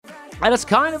And it's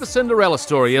kind of a Cinderella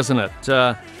story, isn't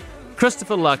it?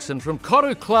 Christopher Luxon, from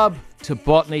Koru Club to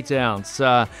Botany Downs.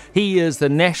 He is the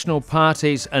National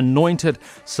Party's anointed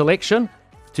selection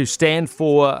to stand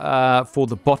for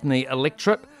the Botany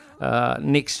electorate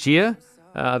next year.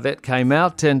 That came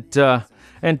out, and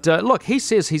look, he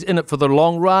says he's in it for the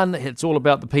long run. It's all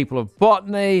about the people of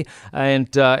Botany,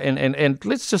 and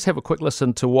let's just have a quick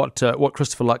listen to what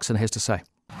Christopher Luxon has to say.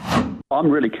 I'm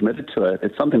really committed to it.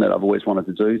 It's something that I've always wanted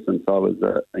to do since I was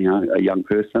a young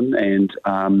person, and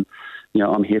I'm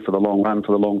here for the long run,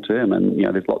 for the long term, and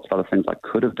there's lots of other things I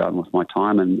could have done with my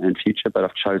time and future, but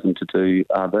I've chosen to do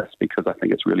this because I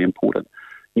think it's really important.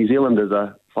 New Zealand is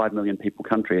a 5 million people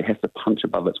country. It has to punch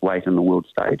above its weight in the world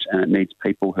stage, and it needs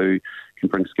people who can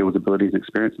bring skills, abilities, and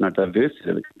experience, and a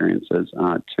diversity of experiences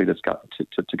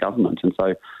to government. And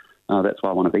so that's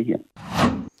why I want to be here.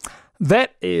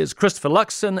 That is Christopher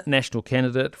Luxon, national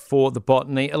candidate for the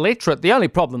Botany electorate. The only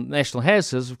problem National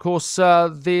has is, of course,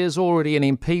 there's already an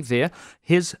MP there.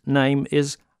 His name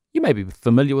is, you may be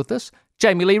familiar with this,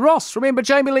 Jami-Lee Ross. Remember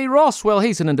Jami-Lee Ross? Well,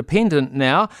 he's an independent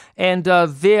now, and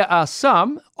there are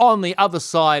some on the other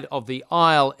side of the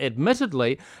aisle,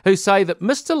 admittedly, who say that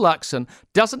Mr. Luxon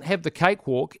doesn't have the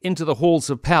cakewalk into the halls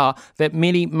of power that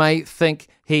many may think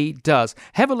he does.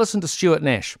 Have a listen to Stuart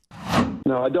Nash.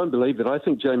 No, I don't believe that. I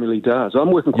think Jami-Lee does.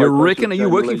 I'm working quite You reckon? Are you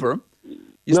working for him?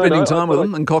 You're spending time with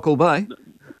him in Cockle Bay?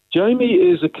 Jamie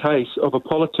is a case of a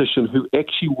politician who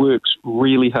actually works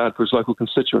really hard for his local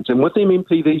constituents. And with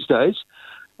MMP these days,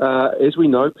 as we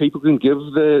know, people can give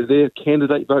their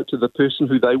candidate vote to the person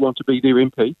who they want to be their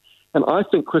MP. And I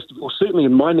think certainly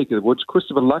in my neck of the woods,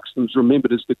 Christopher Luxon's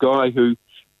remembered as the guy who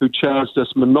charged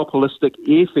us monopolistic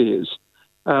airfares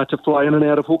to fly in and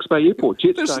out of Hawke's Bay Airport.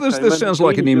 This sounds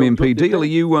like an MMP deal.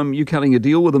 Are you cutting a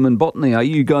deal with him in Botany? Are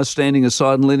you guys standing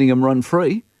aside and letting him run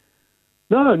free?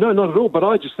 No, not at all. But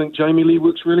I just think Jami-Lee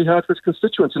works really hard for his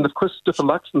constituents. And if Christopher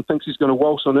Luxon thinks he's going to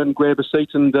waltz on in, grab a seat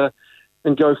and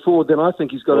go forward, then I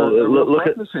think he's got a look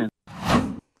at his hand.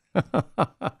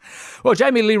 Well,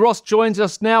 Jami-Lee Ross joins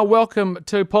us now. Welcome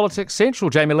to Politics Central,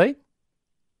 Jami-Lee.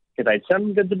 G'day,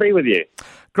 Tim. Good to be with you.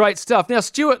 Great stuff. Now,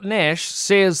 Stuart Nash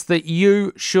says that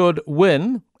you should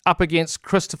win up against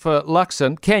Christopher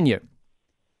Luxon. Can you?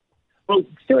 Well,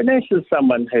 Stuart Nash is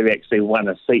someone who actually won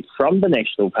a seat from the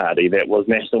National Party that was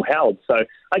national held, so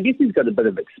I guess he's got a bit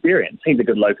of experience. He's a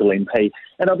good local MP,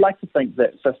 and I'd like to think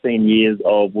that 15 years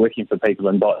of working for people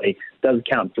in Botany does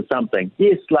count for something.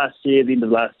 Yes, the end of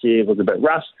last year was a bit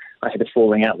rough. I had a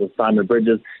falling out with Simon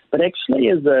Bridges, but actually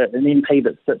as an MP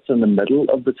that sits in the middle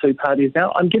of the two parties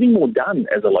now, I'm getting more done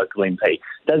as a local MP.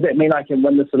 Does that mean I can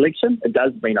win this election? It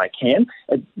does mean I can,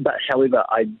 but however,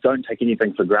 I don't take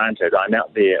anything for granted. I'm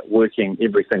out there working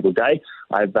every single day.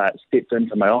 I've stepped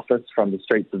into my office from the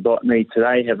streets of Botany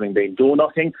today, having been door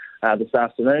knocking this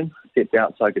afternoon. Stepped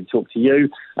out so I could talk to you,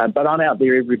 but I'm out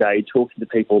there every day talking to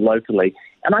people locally,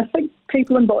 and I think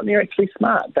people in Botany are actually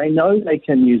smart. They know they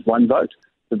can use one vote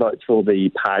to vote for the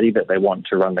party that they want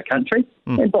to run the country.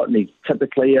 And Botany's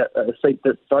typically a seat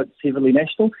that votes heavily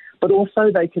national, but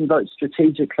also they can vote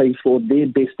strategically for their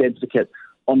best advocate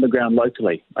on the ground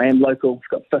locally. I am local,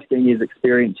 I've got 15 years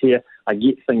experience here, I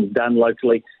get things done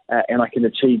locally, and I can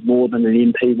achieve more than an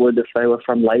MP would if they were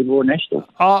from Labour or National.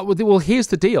 Well, here's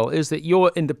the deal, is that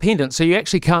you're independent, so you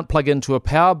actually can't plug into a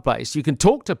power base. You can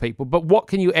talk to people, but what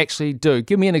can you actually do?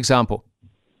 Give me an example.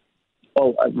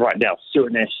 Well, right now,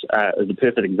 Stuart Nash is a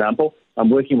perfect example. I'm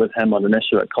working with him on an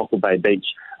issue at Cockle Bay Beach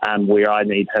where I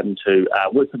need him to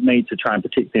work with me to try and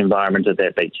protect the environment at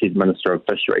that beach. He's Minister of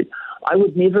Fisheries. I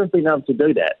would never have been able to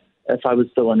do that if I was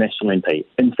still a National MP.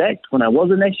 In fact, when I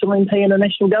was a National MP in a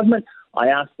national government, I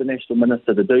asked the National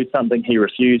Minister to do something. He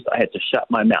refused. I had to shut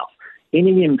my mouth.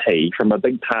 Any MP from a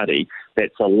big party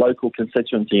that's a local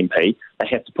constituency MP, they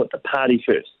have to put the party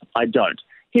first. I don't.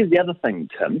 Here's the other thing,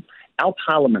 Tim. Our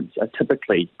parliaments are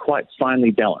typically quite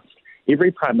finely balanced.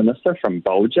 Every Prime Minister from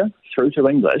Bolger through to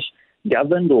English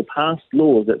governed or passed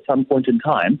laws at some point in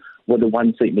time with a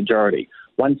one-seat majority.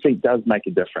 One seat does make a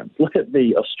difference. Look at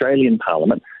the Australian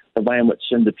Parliament, the way in which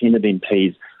independent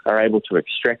MPs are able to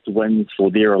extract wins for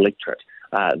their electorate.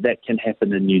 That can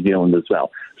happen in New Zealand as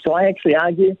well. So I actually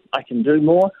argue I can do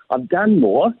more. I've done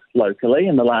more locally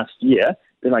in the last year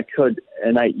than I could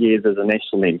in 8 years as a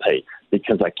national MP,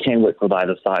 because I can work with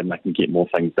either side and I can get more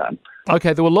things done.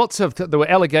 Okay, there were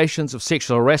allegations of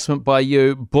sexual harassment by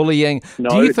you, bullying.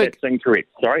 No, Do you think... that's incorrect.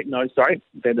 Sorry,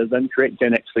 that is incorrect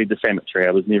and actually defamatory.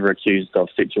 I was never accused of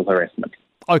sexual harassment.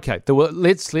 Okay,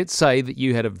 let's say that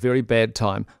you had a very bad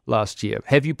time last year.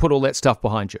 Have you put all that stuff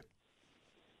behind you?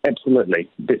 Absolutely.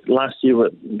 The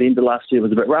end of last year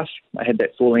was a bit rough. I had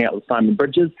that falling out with Simon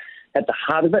Bridges. At the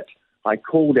heart of it I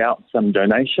called out some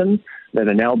donations that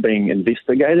are now being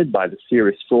investigated by the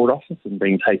Serious Fraud Office and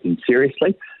being taken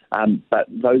seriously, but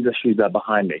those issues are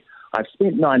behind me. I've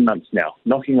spent 9 months now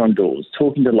knocking on doors,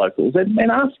 talking to locals and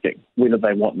asking whether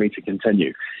they want me to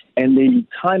continue. And the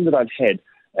time that I've had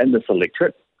in this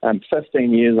electorate,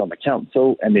 15 years on the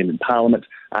council and then in Parliament,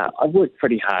 I've worked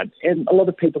pretty hard, and a lot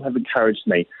of people have encouraged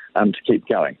me to keep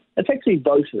going. It's actually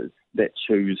voters that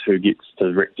choose who gets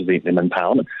to represent them in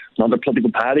Parliament, not a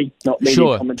political party, not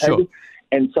media commentators. Sure.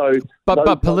 And so,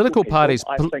 but political parties,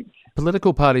 I think,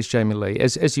 political parties, Jami-Lee,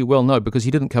 as you well know, because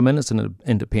you didn't come in as an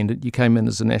independent, you came in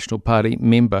as a National Party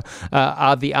member,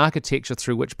 are the architecture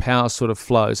through which power sort of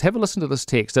flows. Have a listen to this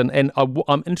text, and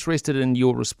I'm interested in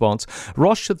your response.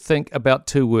 Ross should think about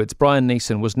 2 words. Brian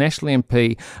Neeson was National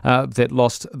MP that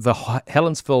lost the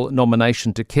Helensville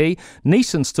nomination to Key.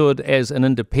 Neeson stood as an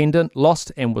independent,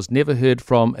 lost and was never heard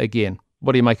from again.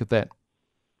 What do you make of that?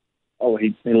 Oh,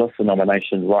 he lost the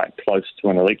nomination right close to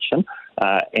an election,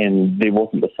 and there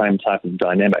wasn't the same type of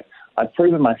dynamic. I've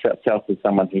proven myself as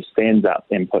someone who stands up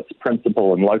and puts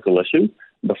principle and local issues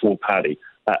before party.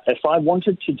 If I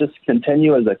wanted to just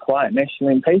continue as a quiet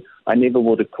National MP, I never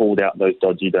would have called out those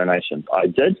dodgy donations. I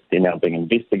did. They're now being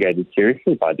investigated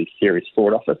seriously by the Serious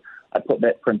Fraud Office. I put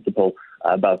that principle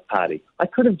above party. I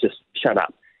could have just shut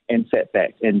up and sat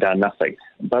back and done nothing.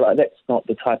 But that's not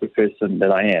the type of person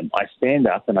that I am. I stand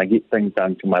up and I get things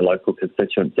done for my local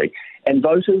constituency. And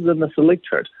voters in this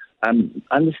electorate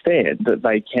understand that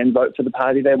they can vote for the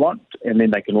party they want, and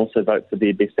then they can also vote for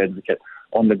their best advocate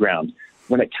on the ground.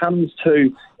 When it comes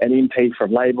to an MP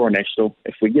from Labour or National,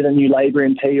 if we get a new Labour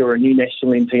MP or a new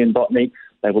National MP in Botany,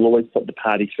 they will always put the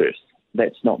party first.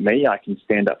 That's not me. I can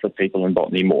stand up for people in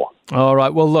Botany more. All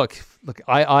right. Well, look.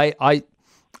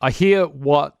 I hear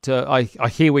I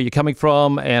hear where you're coming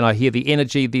from, and I hear the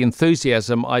energy, the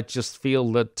enthusiasm. I just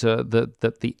feel that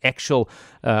that the actual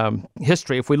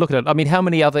history, if we look at it, I mean, how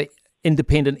many other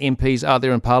independent MPs are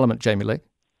there in Parliament, Jami-Lee?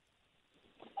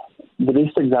 The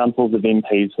best examples of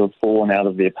MPs who have fallen out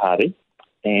of their party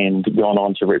and gone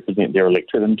on to represent their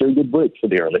electorate and do good work for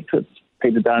their electorates.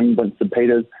 Peter Dunn, Winston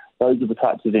Peters. Those are the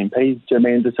types of MPs, Jim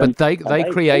Anderson.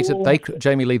 But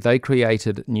Jami-Lee, they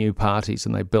created new parties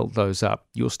and they built those up.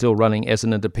 You're still running as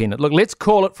an independent. Look, let's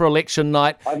call it for election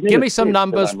night. Give me some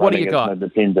numbers. What do you got?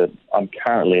 I'm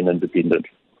currently an independent.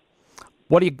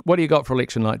 What do you got for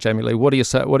election night, Jami-Lee? What are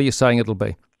you saying it'll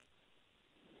be?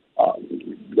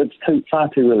 It's far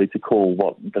too early to call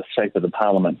what the shape of the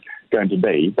Parliament is going to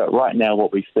be. But right now,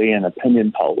 what we see in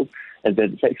opinion polls is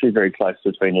that it's actually very close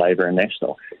between Labour and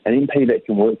National. An MP that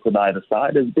can work with either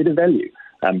side is better value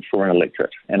for an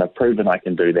electorate, and I've proven I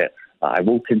can do that. I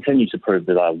will continue to prove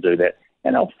that I'll do that,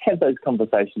 and I'll have those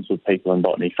conversations with people in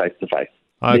Botany face to face.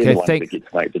 Okay, They're the ones that get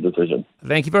to make the decision.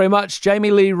 Thank you very much,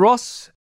 Jami-Lee Ross.